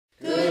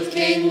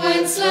King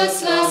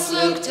Wenceslaus last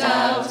looked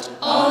out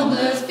on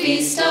the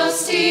feast of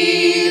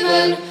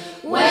Stephen,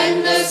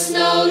 when the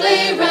snow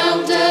lay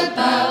round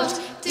about,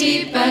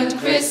 deep and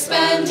crisp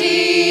and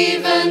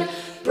even.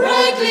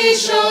 Brightly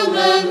shone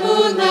the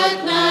moon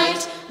that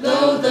night,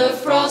 though the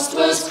frost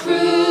was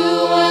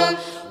cruel,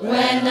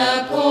 when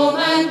a poor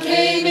man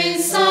came in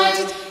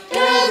sight,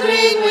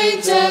 gathering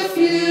winter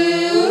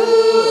fuel.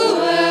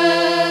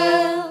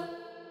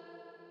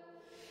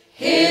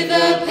 Hear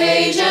the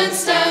page and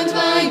stand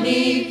by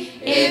me,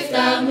 if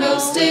thou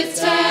know'st it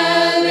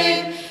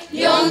telling,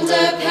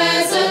 yonder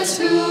peasant,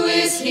 who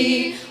is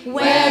he,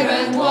 where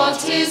and what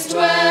his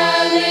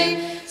dwelling?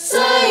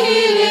 Say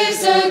he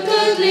lives a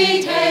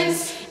goodly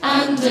hence,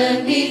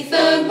 underneath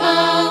the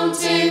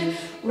mountain,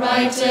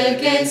 right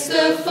against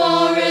the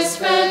forest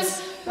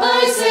fence,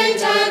 by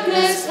St.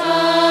 Agnes'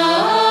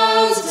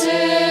 fountain.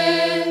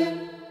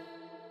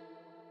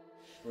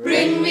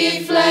 Bring me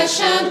flesh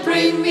and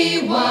bring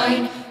me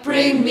wine,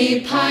 bring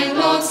me pine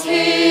logs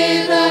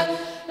hither,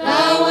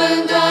 thou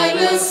and I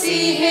will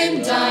see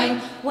him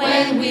dine,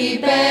 when we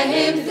bear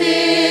him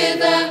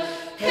thither.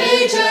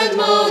 Page and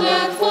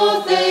monarch,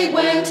 forth they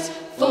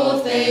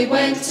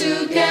went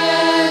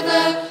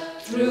together,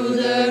 through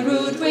the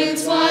rude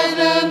winds wild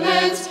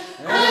lament,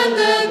 and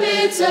the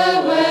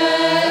bitter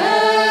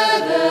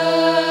weather.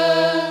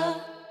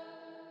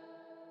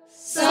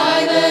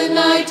 Silent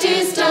night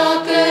is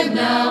darker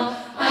now,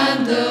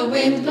 and the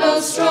wind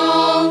blows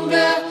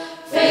stronger.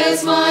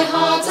 Fails my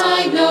heart,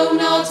 I know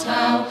not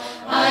how,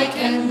 I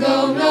can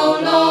go no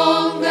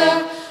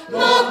longer.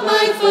 Mark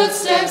my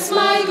footsteps,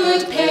 my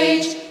good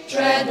page,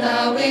 tread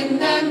thou in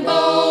them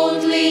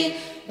boldly.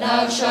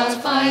 Thou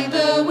shalt find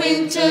the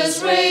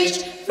winter's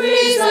rage,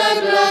 freeze thy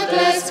blood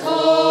less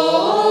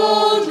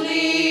coldly.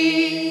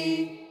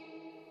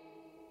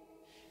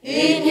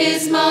 In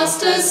his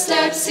master's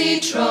steps he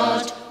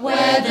trod,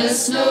 where the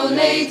snow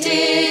lay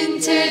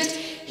dinted.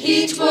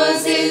 Heat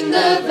was in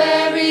the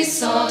very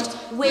sod,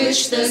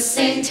 which the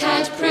saint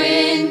had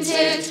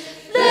printed.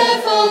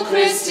 Therefore,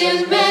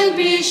 Christian men,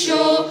 be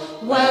sure,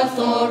 wealth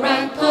or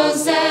rank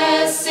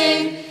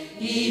possessing,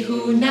 ye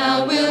who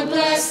now will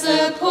bless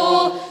the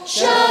poor,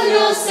 shall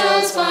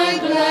yourselves find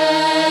blessing.